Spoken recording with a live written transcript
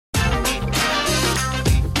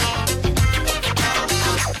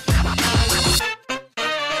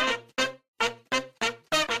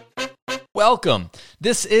Welcome.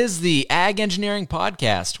 This is the Ag Engineering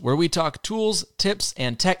Podcast, where we talk tools, tips,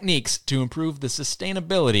 and techniques to improve the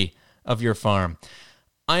sustainability of your farm.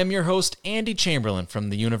 I am your host, Andy Chamberlain from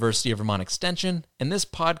the University of Vermont Extension, and this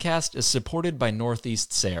podcast is supported by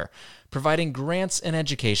Northeast SARE, providing grants and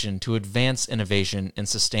education to advance innovation in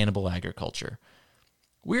sustainable agriculture.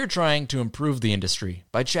 We're trying to improve the industry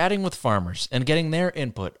by chatting with farmers and getting their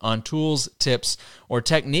input on tools, tips, or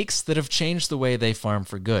techniques that have changed the way they farm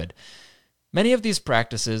for good. Many of these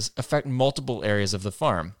practices affect multiple areas of the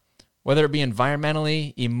farm. Whether it be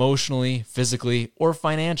environmentally, emotionally, physically, or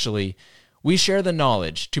financially, we share the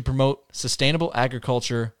knowledge to promote sustainable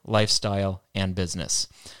agriculture, lifestyle, and business.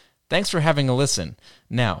 Thanks for having a listen.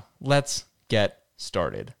 Now, let's get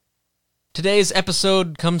started. Today's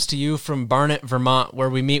episode comes to you from Barnet, Vermont, where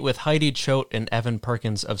we meet with Heidi Choate and Evan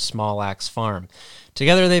Perkins of Small Axe Farm.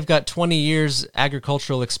 Together, they've got 20 years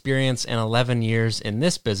agricultural experience and 11 years in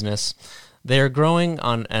this business. They are growing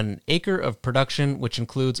on an acre of production, which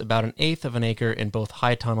includes about an eighth of an acre in both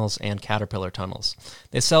high tunnels and caterpillar tunnels.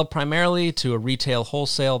 They sell primarily to retail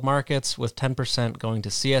wholesale markets, with 10% going to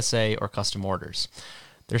CSA or custom orders.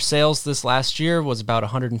 Their sales this last year was about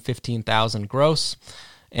 $115,000 gross,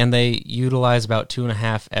 and they utilize about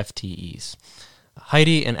 2.5 FTEs.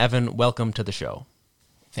 Heidi and Evan, welcome to the show.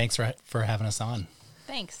 Thanks for having us on.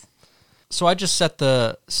 Thanks. So I just set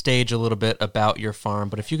the stage a little bit about your farm,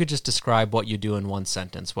 but if you could just describe what you do in one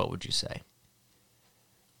sentence, what would you say?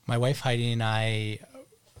 My wife Heidi and I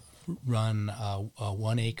run a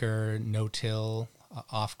 1 acre no-till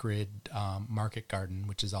off-grid market garden,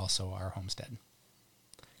 which is also our homestead.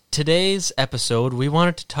 Today's episode, we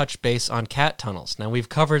wanted to touch base on cat tunnels. Now, we've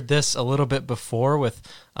covered this a little bit before with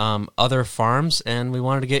other farms, and we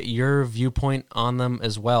wanted to get your viewpoint on them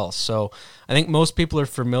as well. So I think most people are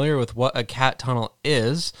familiar with what a cat tunnel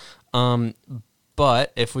is,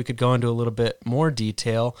 but if we could go into a little bit more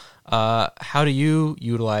detail, how do you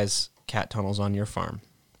utilize cat tunnels on your farm?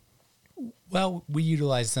 Well, we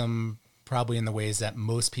utilize them probably in the ways that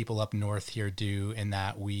most people up north here do, in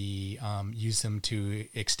that we use them to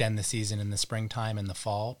extend the season in the springtime and the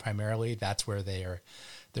fall primarily. That's where their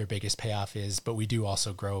biggest payoff is. But we do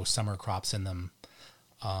also grow summer crops in them,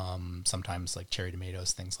 sometimes like cherry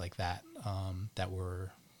tomatoes, things like that, that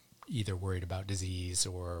we're either worried about disease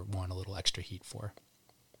or want a little extra heat for.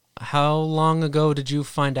 How long ago did you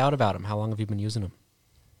find out about them? How long have you been using them?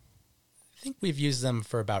 I think we've used them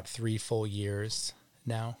for about 3 full years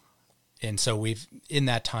now. And so in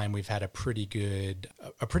that time, we've had a pretty good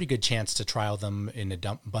chance to trial them in a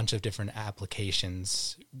bunch of different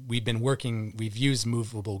applications. We've used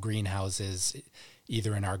movable greenhouses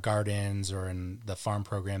either in our gardens or in the farm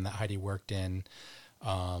program that Heidi worked in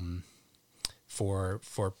for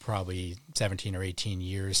probably 17 or 18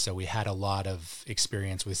 years. So we had a lot of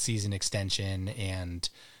experience with season extension and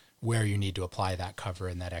where you need to apply that cover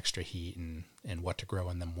and that extra heat and what to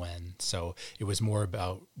grow in them when. So it was more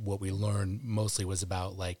about what we learned mostly was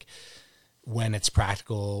about like when it's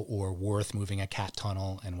practical or worth moving a cat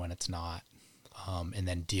tunnel and when it's not, and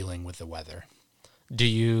then dealing with the weather. Do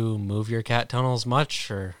you move your cat tunnels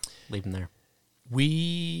much or leave them there?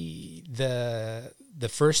 The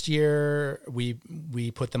first year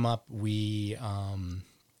we put them up, we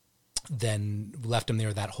then left them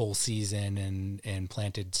there that whole season and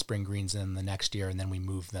planted spring greens in the next year, and then we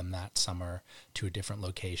moved them that summer to a different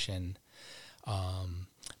location.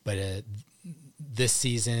 But this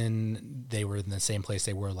season, they were in the same place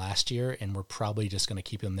they were last year, and we're probably just going to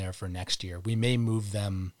keep them there for next year. We may move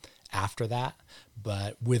them after that,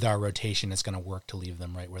 but with our rotation, it's going to work to leave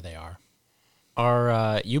them right where they are.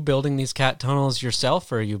 Are you building these cat tunnels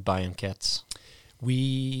yourself, or are you buying kits?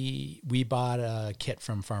 We bought a kit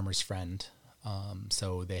from Farmer's Friend,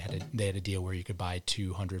 so they had a deal where you could buy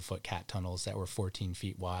 200-foot cat tunnels that were 14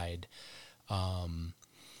 feet wide, and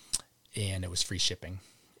it was free shipping.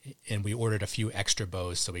 And we ordered a few extra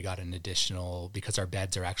bows, so we got an additional, because our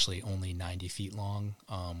beds are actually only 90 feet long.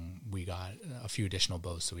 We got a few additional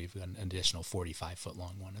bows, so we've got an additional 45-foot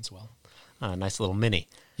long one as well. Nice little mini.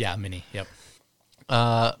 Yeah, mini. Yep.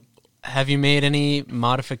 Have you made any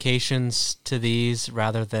modifications to these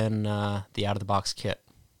rather than the out-of-the-box kit?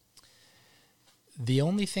 The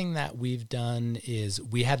only thing that we've done is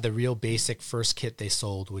we had the real basic first kit they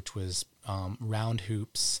sold, which was round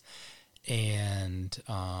hoops and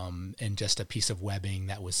just a piece of webbing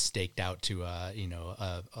that was staked out to a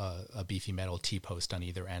beefy metal T-post on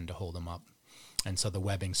either end to hold them up. And so the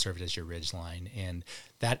webbing served as your ridge line, and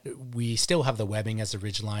that we still have the webbing as a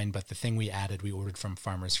ridge line, but the thing we ordered from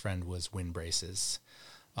Farmer's Friend was wind braces,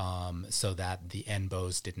 so that the end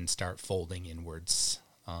bows didn't start folding inwards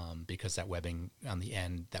because that webbing on the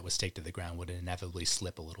end that was staked to the ground would inevitably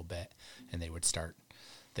slip a little bit, and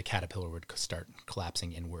the caterpillar would start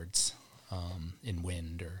collapsing inwards in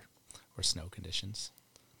wind or snow conditions.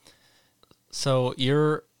 So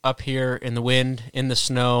you're up here in the wind, in the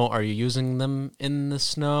snow. Are you using them in the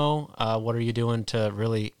snow? What are you doing to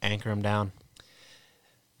really anchor them down?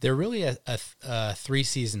 They're really a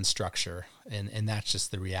three-season structure, and that's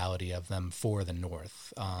just the reality of them for the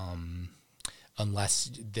north.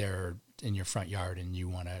 Unless they're in your front yard and you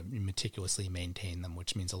want to meticulously maintain them,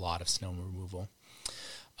 which means a lot of snow removal.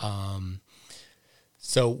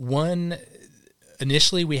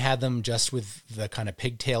 Initially we had them just with the kind of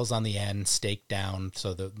pigtails on the end staked down,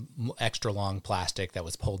 so the extra long plastic that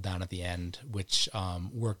was pulled down at the end, which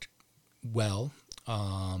worked well,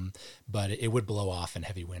 but it would blow off in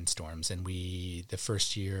heavy windstorms. And the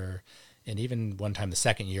first year, and even one time the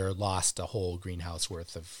second year, lost a whole greenhouse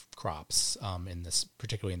worth of crops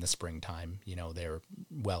particularly in the springtime. They were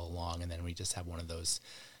well along, and then we just have one of those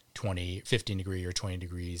 15 degree or 20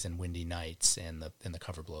 degrees and windy nights, and the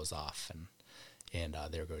cover blows off, and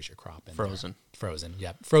there goes your crop. Frozen. Frozen,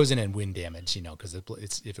 yeah. Frozen and wind damage, because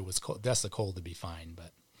if it was cold, that's the cold to be fine.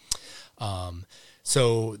 But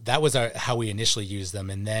so that was how we initially used them.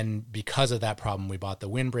 And then because of that problem, we bought the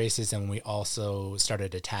wind braces, and we also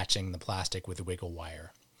started attaching the plastic with wiggle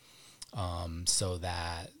wire. So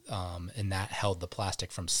that, and that held the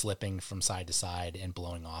plastic from slipping from side to side and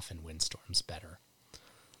blowing off in windstorms better.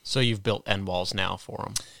 So you've built end walls now for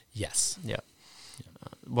them? Yes. Yeah.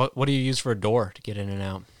 What do you use for a door to get in and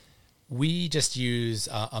out? We just use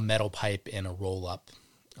a metal pipe and a roll-up.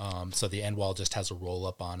 So the end wall just has a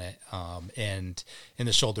roll-up on it. And in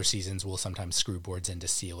the shoulder seasons, we'll sometimes screw boards in to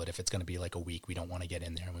seal it. If it's going to be like a week, we don't want to get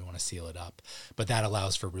in there and we want to seal it up. But that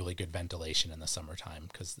allows for really good ventilation in the summertime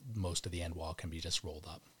because most of the end wall can be just rolled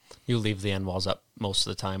up. You leave the end walls up most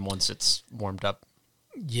of the time once it's warmed up?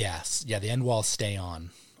 Yes. Yeah, the end walls stay on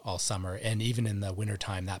all summer, and even in the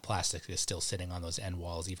wintertime, that plastic is still sitting on those end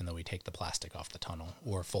walls, even though we take the plastic off the tunnel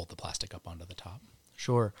or fold the plastic up onto the top.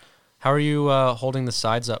 Sure. How are you holding the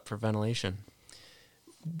sides up for ventilation?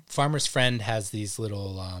 Farmer's Friend has these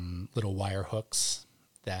little wire hooks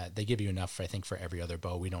that they give you enough, I think, for every other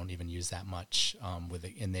bow. We don't even use that much with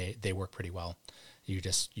it, and they work pretty well.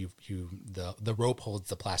 The rope holds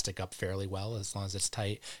the plastic up fairly well as long as it's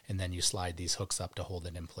tight, and then you slide these hooks up to hold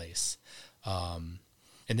it in place.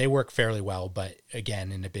 And they work fairly well, but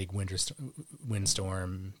again, in a big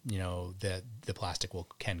windstorm, the plastic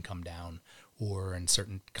can come down, or in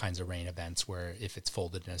certain kinds of rain events where if it's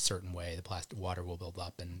folded in a certain way, the water will build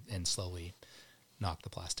up and slowly knock the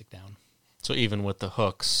plastic down. So even with the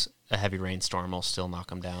hooks, a heavy rainstorm will still knock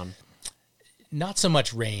them down? Not so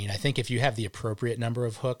much rain. I think if you have the appropriate number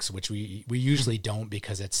of hooks, which we usually don't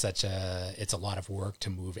because it's a lot of work to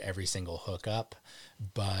move every single hook up,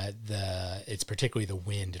 but it's particularly the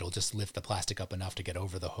wind. It'll just lift the plastic up enough to get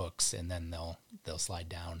over the hooks, and then they'll slide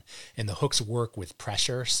down. And the hooks work with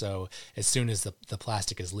pressure, so as soon as the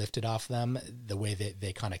plastic is lifted off them, the way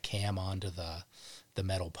they kind of cam onto the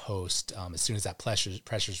metal post, as soon as that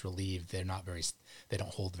pressure's relieved, they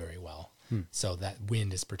don't hold very well. So that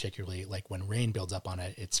wind is particularly, like when rain builds up on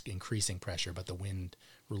it, it's increasing pressure, but the wind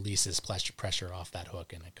releases pressure off that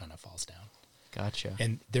hook and it kind of falls down. Gotcha.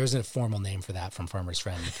 And there's a formal name for that from Farmer's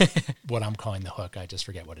Friend. What I'm calling the hook, I just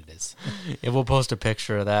forget what it is. Yeah, we'll post a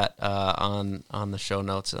picture of that on the show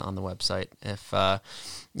notes on the website if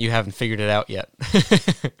you haven't figured it out yet.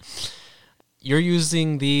 You're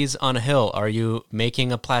using these on a hill. Are you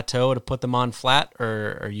making a plateau to put them on flat,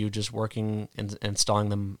 or are you just working and installing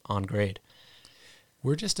them on grade?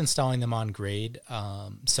 We're just installing them on grade,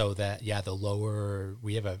 so that,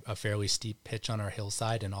 we have a fairly steep pitch on our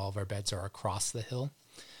hillside, and all of our beds are across the hill.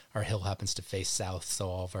 Our hill happens to face south, so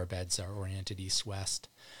all of our beds are oriented east-west.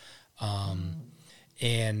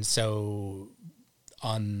 And so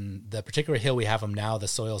on the particular hill we have them now, the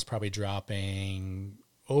soil is probably dropping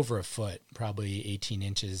over a foot, probably 18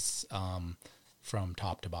 inches from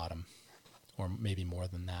top to bottom, or maybe more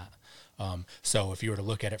than that. So if you were to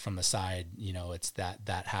look at it from the side, it's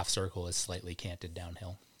that half circle is slightly canted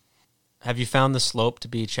downhill. Have you found the slope to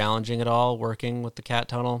be challenging at all working with the cat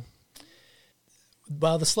tunnel?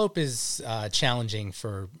 Well, the slope is challenging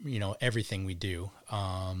for, everything we do.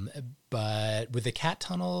 But with the cat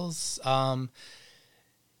tunnels,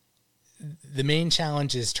 the main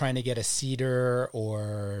challenge is trying to get a cedar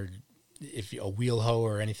or a wheel hoe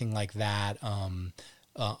or anything like that on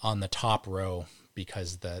the top row,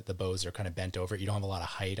 because the bows are kind of bent over. You don't have a lot of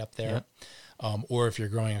height up there. Or if you're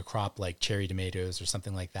growing a crop like cherry tomatoes or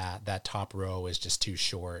something like that, that top row is just too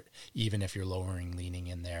short. Even if you're lowering leaning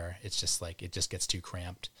in there, it's just like, it just gets too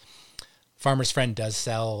cramped. Farmer's Friend does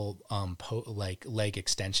sell like leg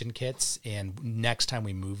extension kits, and next time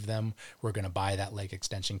we move them, we're going to buy that leg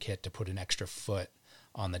extension kit to put an extra foot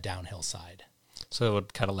on the downhill side. So it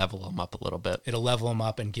would kind of level them up a little bit. It'll level them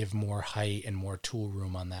up and give more height and more tool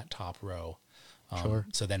room on that top row. Sure.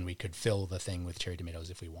 So then we could fill the thing with cherry tomatoes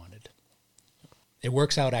if we wanted. It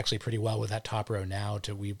works out actually pretty well with that top row now.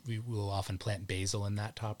 We will often plant basil in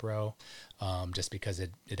that top row, just because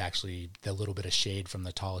it actually, the little bit of shade from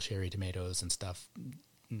the tall cherry tomatoes and stuff,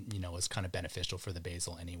 is kind of beneficial for the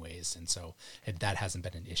basil anyways. And so that hasn't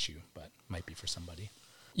been an issue, but might be for somebody.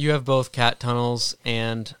 You have both cat tunnels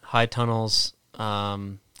and high tunnels.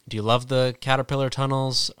 Do you love the Caterpillar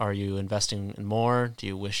tunnels? Are you investing in more? Do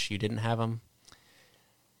you wish you didn't have them?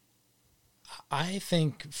 I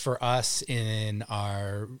think for us in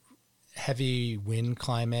our heavy wind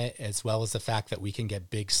climate, as well as the fact that we can get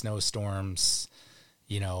big snowstorms,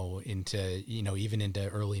 into, even into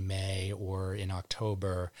early May or in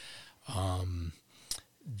October,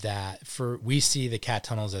 we see the cat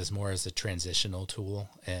tunnels as more as a transitional tool.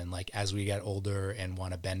 And like, as we get older and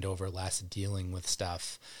want to bend over less dealing with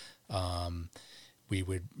stuff, we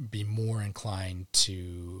would be more inclined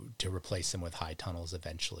to replace them with high tunnels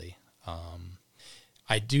eventually.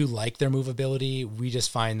 I do like their movability. We just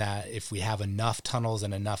find that if we have enough tunnels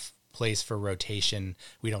and enough place for rotation,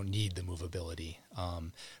 we don't need the movability.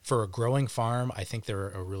 For a growing farm, I think they're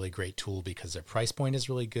a really great tool because their price point is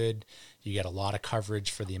really good. You get a lot of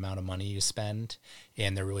coverage for the amount of money you spend,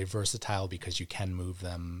 and they're really versatile because you can move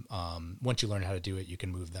them. Once you learn how to do it, you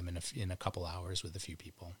can move them in a couple hours with a few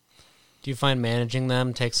people. Do you find managing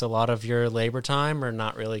them takes a lot of your labor time, or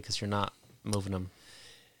not really because you're not moving them?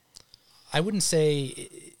 I wouldn't say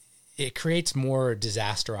it creates more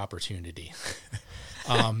disaster opportunity.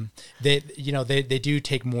 They do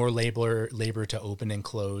take more labor to open and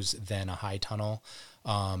close than a high tunnel.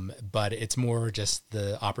 But it's more just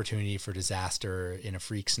the opportunity for disaster in a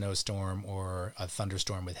freak snowstorm or a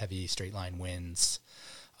thunderstorm with heavy straight line winds.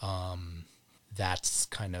 That's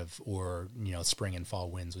kind of, or, spring and fall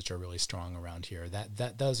winds, which are really strong around here.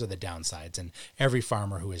 Those are the downsides. And every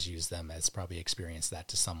farmer who has used them has probably experienced that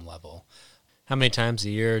to some level. How many times a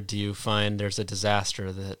year do you find there's a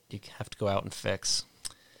disaster that you have to go out and fix?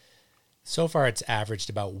 So far, it's averaged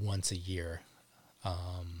about once a year.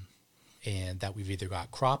 And that we've either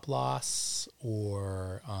got crop loss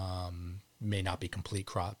or may not be complete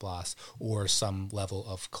crop loss or some level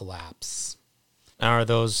of collapse. Are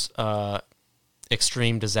those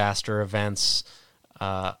extreme disaster events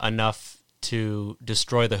enough to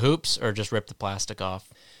destroy the hoops or just rip the plastic off?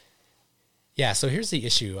 Yeah, so here's the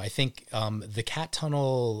issue. I think the cat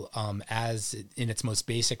tunnel, as in its most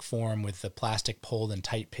basic form with the plastic pulled and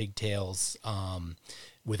tight pigtails,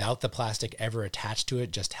 without the plastic ever attached to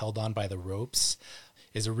it, just held on by the ropes,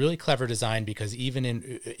 is a really clever design because even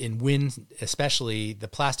in wind, especially, the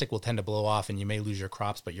plastic will tend to blow off and you may lose your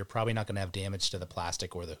crops, but you're probably not going to have damage to the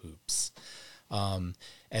plastic or the hoops.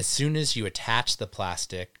 As soon as you attach the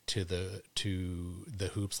plastic to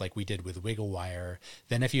the hoops, like we did with wiggle wire,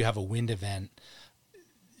 then if you have a wind event,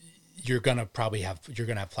 you're gonna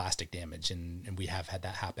have plastic damage, and we have had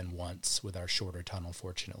that happen once with our shorter tunnel,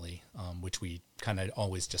 fortunately, which we kind of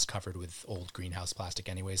always just covered with old greenhouse plastic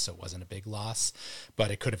anyway, so it wasn't a big loss. But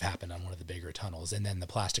it could have happened on one of the bigger tunnels, and then the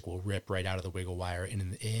plastic will rip right out of the wiggle wire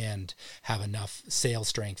and have enough sail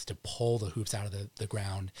strength to pull the hoops out of the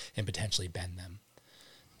ground and potentially bend them.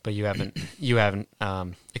 But you haven't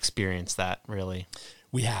experienced that, really.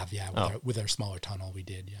 We have, yeah. With our smaller tunnel, we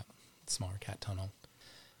did, yeah, smaller cat tunnel.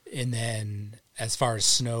 And then as far as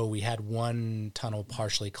snow, we had one tunnel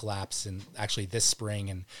partially collapse actually this spring,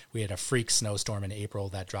 and we had a freak snowstorm in April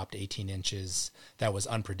that dropped 18 inches. That was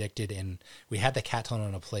unpredicted, and we had the cat tunnel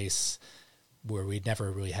in a place where we'd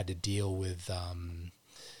never really had to deal with.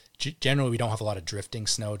 Generally, we don't have a lot of drifting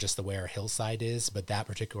snow, just the way our hillside is, but that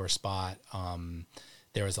particular spot,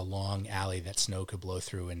 there was a long alley that snow could blow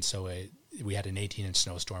through, and so we had an 18-inch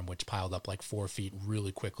snowstorm, which piled up like 4 feet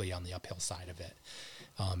really quickly on the uphill side of it.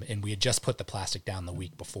 And we had just put the plastic down the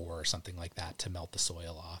week before or something like that to melt the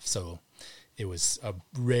soil off. So it was a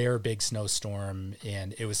rare big snowstorm,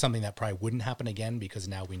 and it was something that probably wouldn't happen again because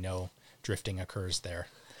now we know drifting occurs there.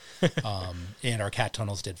 And our cat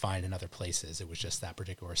tunnels did fine in other places. It was just that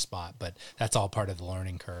particular spot, but that's all part of the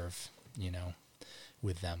learning curve,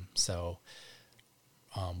 with them. So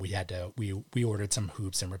we ordered some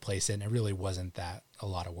hoops and replaced it, and it really wasn't that a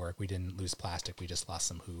lot of work. We didn't lose plastic. We just lost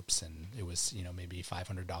some hoops, and it was, maybe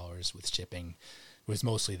 $500 with shipping, was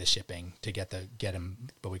mostly the shipping to get them,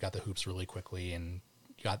 but we got the hoops really quickly and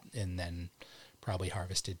then probably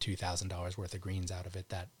harvested $2,000 worth of greens out of it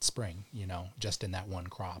that spring, just in that one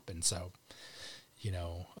crop. And so,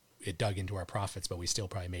 it dug into our profits, but we still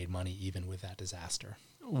probably made money even with that disaster.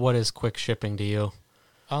 What is quick shipping to you?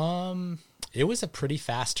 It was a pretty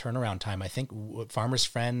fast turnaround time. I think Farmer's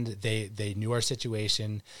Friend, they knew our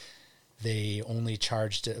situation. They only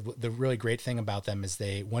charged. The really great thing about them is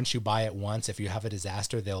once you buy it once, if you have a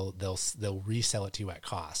disaster, they'll resell it to you at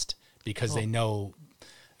cost, because they know,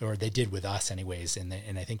 or they did with us anyways. And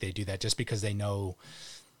I think they do that just because they know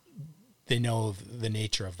the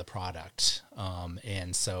nature of the product.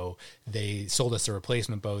 And so they sold us the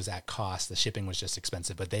replacement bows at cost. The shipping was just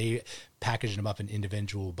expensive, but they packaged them up in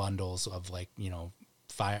individual bundles of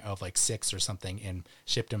 6 or something and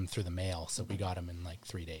shipped them through the mail. So we got them in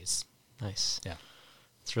 3 days. Nice. Yeah.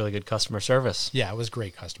 It's really good customer service. Yeah, it was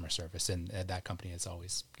great customer service. And that company has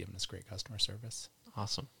always given us great customer service.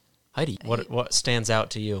 Awesome. Heidi, what stands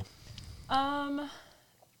out to you?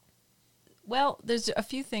 Well, there's a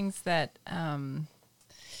few things that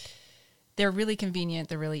they're really convenient.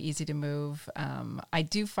 They're really easy to move. I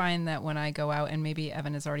do find that when I go out, and maybe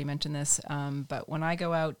Evan has already mentioned this, but when I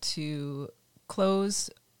go out to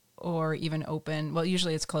close or even open, well,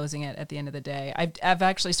 usually it's closing it at the end of the day. I've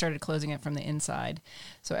actually started closing it from the inside.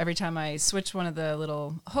 So every time I switch one of the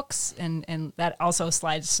little hooks, and that also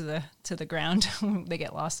slides to the ground, they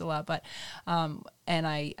get lost a lot, but and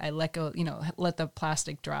I let go, let the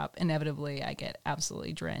plastic drop, inevitably I get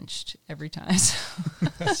absolutely drenched every time.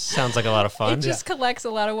 Sounds like a lot of fun. It just collects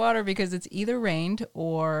a lot of water because it's either rained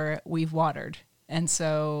or we've watered. And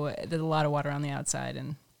so there's a lot of water on the outside,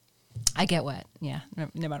 and I get wet, yeah,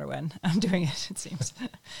 no matter when I'm doing it seems.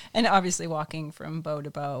 And obviously walking from bow to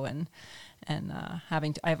bow and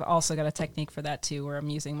I've also got a technique for that too, where I'm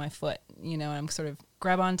using my foot, and I'm sort of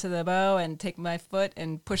grab onto the bow and take my foot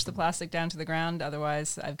and push the plastic down to the ground.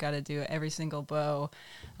 Otherwise, I've got to do every single bow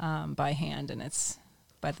by hand, and it's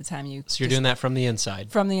by the time you... So you're doing that from the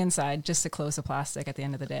inside? From the inside, just to close the plastic at the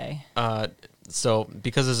end of the day. So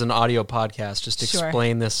because it's an audio podcast, just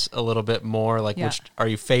explain this a little bit more. Which are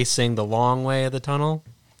you facing the long way of the tunnel?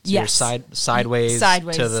 So yes. You're sideways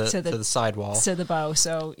to the sidewall. To the bow.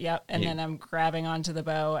 So, and then I'm grabbing onto the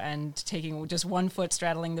bow and taking just one foot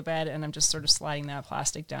straddling the bed, and I'm just sort of sliding that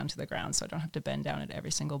plastic down to the ground so I don't have to bend down at every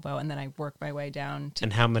single bow. And then I work my way down to...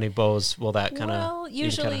 And how many bows will that kind of... Well,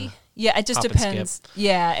 usually... Yeah, it just depends.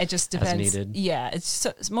 Yeah, it just depends. As needed. Yeah,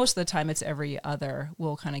 most of the time it's every other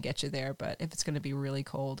will kind of get you there. But if it's going to be really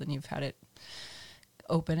cold and you've had it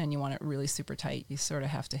open and you want it really super tight, you sort of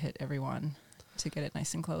have to hit every one to get it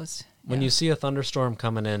nice and closed. When you see a thunderstorm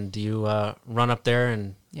coming in, do you run up there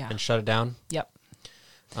and shut it down? Yep.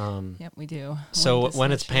 Yep, we do. So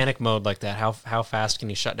when it's panic mode like that, how fast can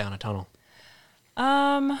you shut down a tunnel?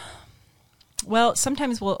 Well,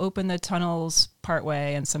 sometimes we'll open the tunnels part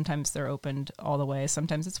way, and sometimes they're opened all the way.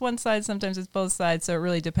 Sometimes it's one side, sometimes it's both sides, so it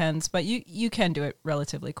really depends. But you can do it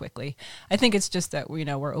relatively quickly. I think it's just that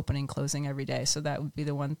we're opening, closing every day, so that would be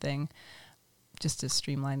the one thing. Just to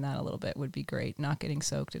streamline that a little bit would be great. Not getting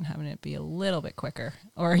soaked and having it be a little bit quicker.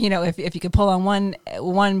 Or if you could pull on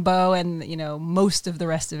one bow and most of the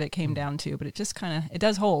rest of it came down too, but it just it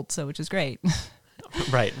does hold, so which is great.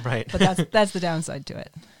 Right. But that's the downside to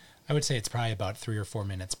it. I would say it's probably about 3 or 4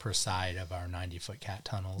 minutes per side of our 90-foot cat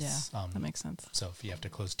tunnels. Yeah, that makes sense. So if you have to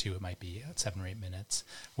close 2, it might be 7 or 8 minutes.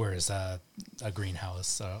 Whereas a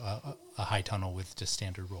greenhouse, a high tunnel with just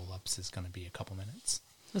standard roll-ups is going to be a couple minutes.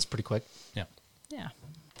 That's pretty quick. Yeah. Yeah.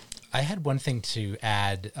 I had one thing to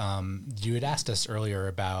add. You had asked us earlier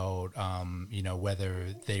about,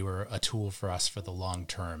 whether they were a tool for us for the long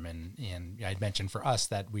term. And I'd mentioned for us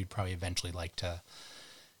that we'd probably eventually like to,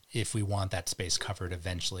 if we want that space covered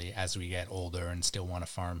eventually as we get older and still want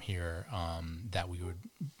to farm here, that we would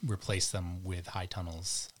replace them with high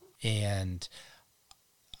tunnels. And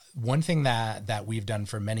one thing that we've done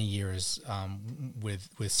for many years with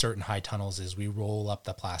certain high tunnels is we roll up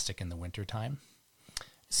the plastic in the wintertime.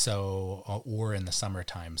 So, or in the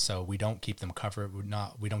summertime. So we don't keep them covered.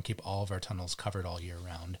 We don't keep all of our tunnels covered all year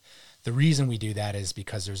round. The reason we do that is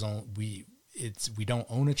because we don't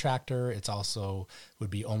own a tractor. It's also would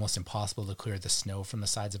be almost impossible to clear the snow from the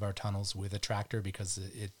sides of our tunnels with a tractor because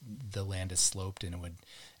the land is sloped and it would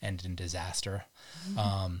end in disaster.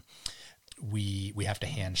 Mm-hmm. We have to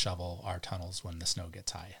hand shovel our tunnels when the snow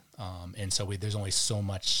gets high. And so there's only so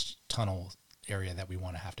much tunnel area that we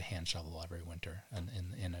want to have to hand shovel every winter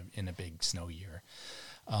in a big snow year.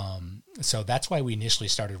 So that's why we initially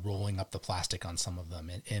started rolling up the plastic on some of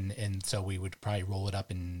them. And so we would probably roll it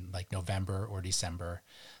up in like November or December.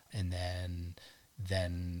 And then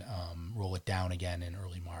then roll it down again in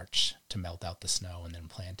early March to melt out the snow and then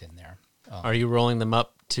plant in there. Are you rolling them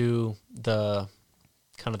up to the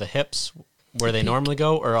kind of the hips where they normally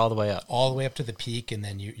go, or all the way up? All the way up to the peak, and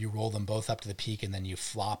then you roll them both up to the peak, and then you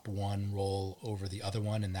flop one roll over the other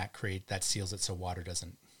one, and that seals it so water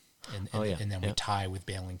doesn't. And then we tie with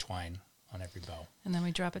baling twine on every bow. And then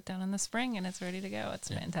we drop it down in the spring, and it's ready to go. It's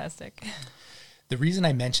fantastic. The reason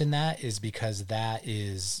I mention that is because that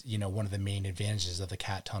is, one of the main advantages of the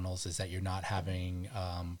cat tunnels is that you're not having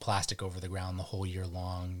plastic over the ground the whole year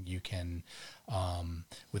long. You can,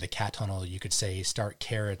 with a cat tunnel, you could say start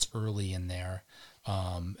carrots early in there,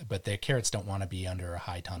 but the carrots don't want to be under a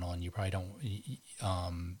high tunnel, and you probably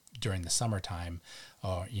don't during the summertime.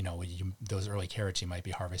 Those early carrots you might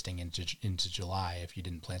be harvesting into July if you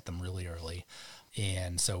didn't plant them really early.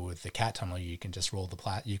 And so with the cat tunnel, you can just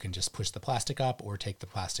you can just push the plastic up or take the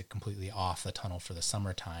plastic completely off the tunnel for the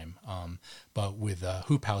summertime. But with a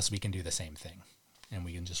hoop house, we can do the same thing, and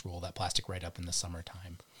we can just roll that plastic right up in the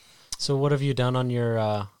summertime. So what have you done on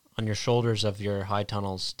your shoulders of your high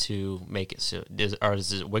tunnels to make it so?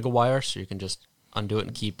 Is it wiggle wire so you can just undo it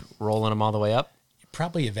and keep rolling them all the way up?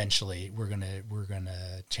 Probably eventually we're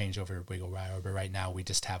gonna change over to wiggle wire, but right now we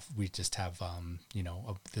just have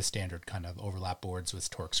the standard kind of overlap boards with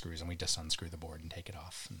torque screws, and we just unscrew the board and take it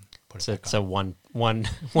off and put it back on. It's a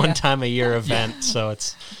one time a year event, so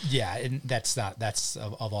it's and that's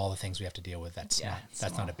of all the things we have to deal with. That's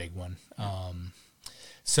not a big one.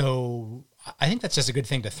 So I think that's just a good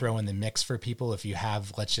thing to throw in the mix for people. If you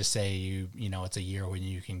have, let's just say it's a year when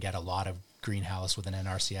you can get a lot of greenhouse with an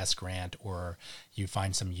NRCS grant, or you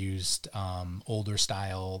find some used older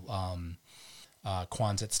style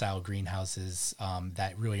Quonset style greenhouses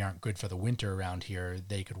that really aren't good for the winter around here.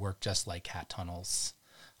 They could work just like cat tunnels,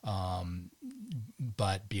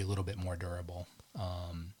 but be a little bit more durable,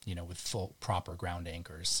 with full proper ground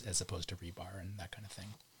anchors as opposed to rebar and that kind of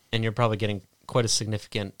thing. And you're probably getting quite a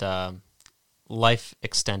significant life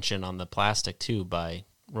extension on the plastic too by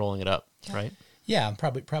rolling it up, right? Yeah,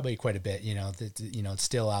 probably quite a bit. It's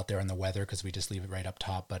still out there in the weather because we just leave it right up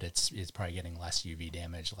top, but it's probably getting less UV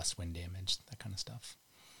damage, less wind damage, that kind of stuff.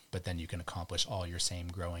 But then you can accomplish all your same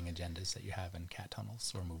growing agendas that you have in cat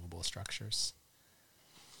tunnels or movable structures.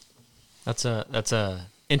 That's a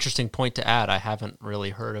interesting point to add. I haven't really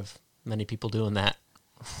heard of many people doing that,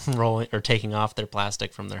 rolling or taking off their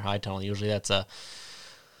plastic from their high tunnel. Usually that's a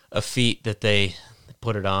feat that they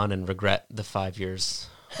put it on and regret the 5 years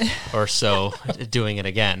or so doing it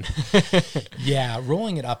again. Yeah,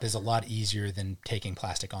 rolling it up is a lot easier than taking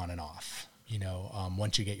plastic on and off.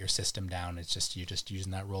 Once you get your system down, you're just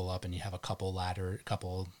using that roll up, and you have a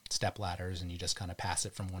couple step ladders, and you just kind of pass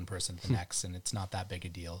it from one person to the next, and it's not that big a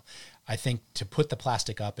deal. I think to put the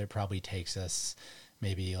plastic up, it probably takes us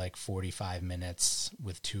maybe like 45 minutes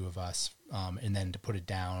with two of us, and then to put it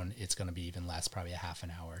down, it's going to be even less, probably a half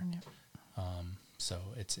an hour. Yep. So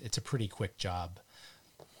it's a pretty quick job.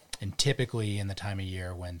 And typically in the time of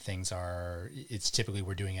year when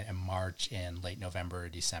we're doing it in March and late November or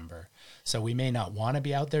December. So we may not want to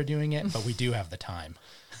be out there doing it, but we do have the time.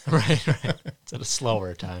 Right. It's at a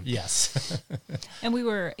slower time. Yes. And we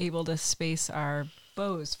were able to space our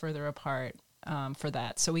bows further apart for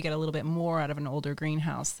that. So we get a little bit more out of an older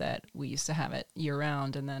greenhouse that we used to have it year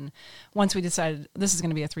round. And then once we decided this is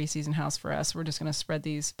going to be a 3-season house for us, we're just going to spread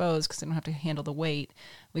these bows because they don't have to handle the weight.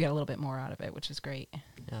 We got a little bit more out of it, which is great.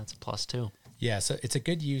 Yeah, it's a plus too. Yeah, so it's a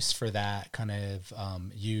good use for that kind of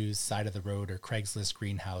used side of the road or Craigslist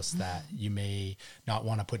greenhouse that you may not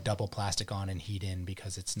want to put double plastic on and heat in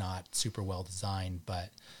because it's not super well designed,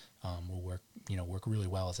 but will work really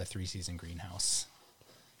well as a 3-season greenhouse.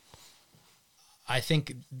 I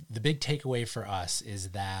think the big takeaway for us is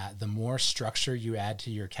that the more structure you add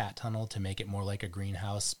to your cat tunnel to make it more like a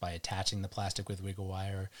greenhouse by attaching the plastic with wiggle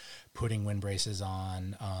wire, putting wind braces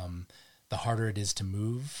on, the harder it is to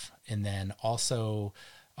move. And then also,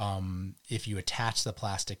 if you attach the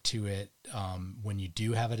plastic to it, when you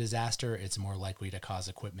do have a disaster, it's more likely to cause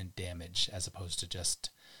equipment damage as opposed to just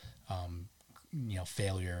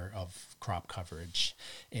failure of crop coverage.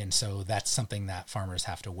 And so that's something that farmers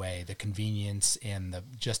have to weigh, the convenience and the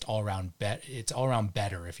just all around it's all around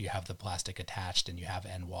better if you have the plastic attached and you have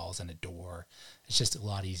end walls and a door. It's just a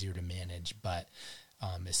lot easier to manage. But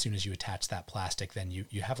as soon as you attach that plastic, then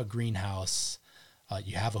you have a greenhouse,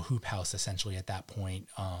 you have a hoop house essentially at that point.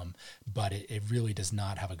 But it really does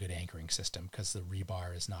not have a good anchoring system because the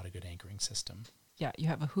rebar is not a good anchoring system. Yeah, you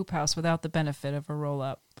have a hoop house without the benefit of a roll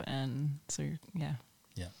up, and so yeah.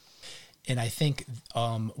 And I think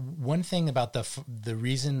one thing about the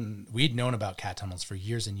reason we'd known about cat tunnels for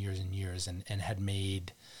years and years and years, and had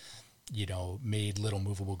made made little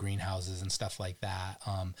movable greenhouses and stuff like that.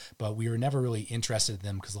 But we were never really interested in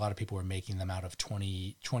them because a lot of people were making them out of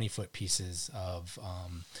 20-foot pieces of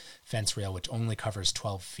fence rail, which only covers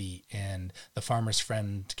 12 feet. And the Farmer's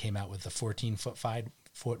Friend came out with the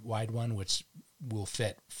 14-foot wide one, which will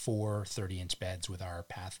fit 4 30-inch beds with our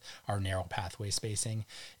narrow pathway spacing.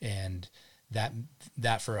 And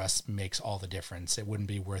that for us makes all the difference. It wouldn't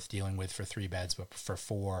be worth dealing with for 3 beds, but for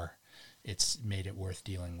 4, it's made it worth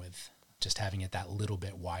dealing with, just having it that little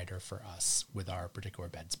bit wider for us with our particular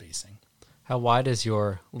bed spacing. How wide is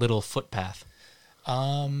your little footpath?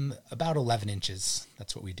 About 11 inches.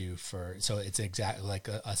 That's what we do so it's exactly like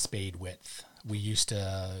a spade width. We used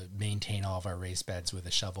to maintain all of our raised beds with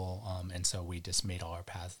a shovel, and so we just made all our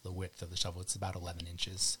paths the width of the shovel. It's about 11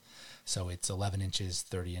 inches. So it's 11 inches,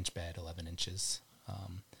 30-inch bed, 11 inches.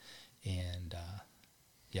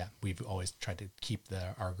 We've always tried to keep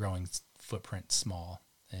our growing footprint small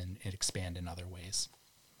and expand in other ways.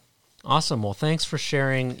 Awesome. Well, thanks for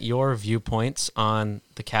sharing your viewpoints on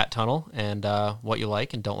the cat tunnel and what you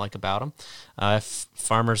like and don't like about them. If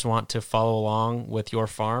farmers want to follow along with your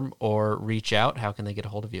farm or reach out, how can they get a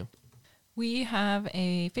hold of you? We have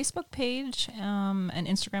a Facebook page, an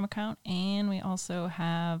Instagram account, and we also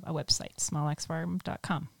have a website,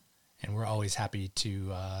 smallxfarm.com. And we're always happy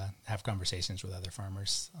to have conversations with other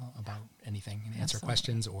farmers about anything and answer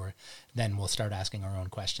questions, or then we'll start asking our own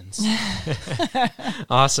questions.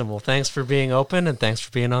 Awesome. Well, thanks for being open and thanks for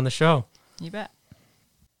being on the show. You bet.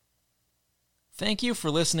 Thank you for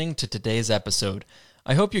listening to today's episode.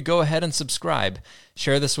 I hope you go ahead and subscribe,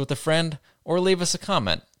 share this with a friend, or leave us a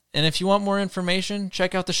comment. And if you want more information,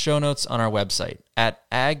 check out the show notes on our website at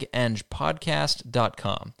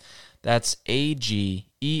agengpodcast.com. That's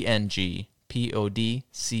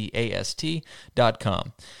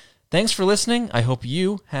agengpodcast.com. Thanks for listening. I hope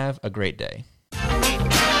you have a great day.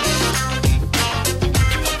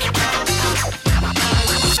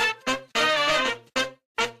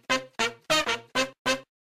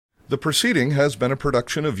 The proceeding has been a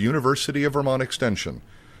production of University of Vermont Extension.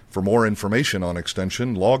 For more information on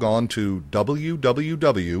Extension, log on to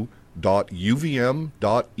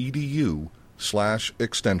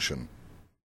www.uvm.edu/extension.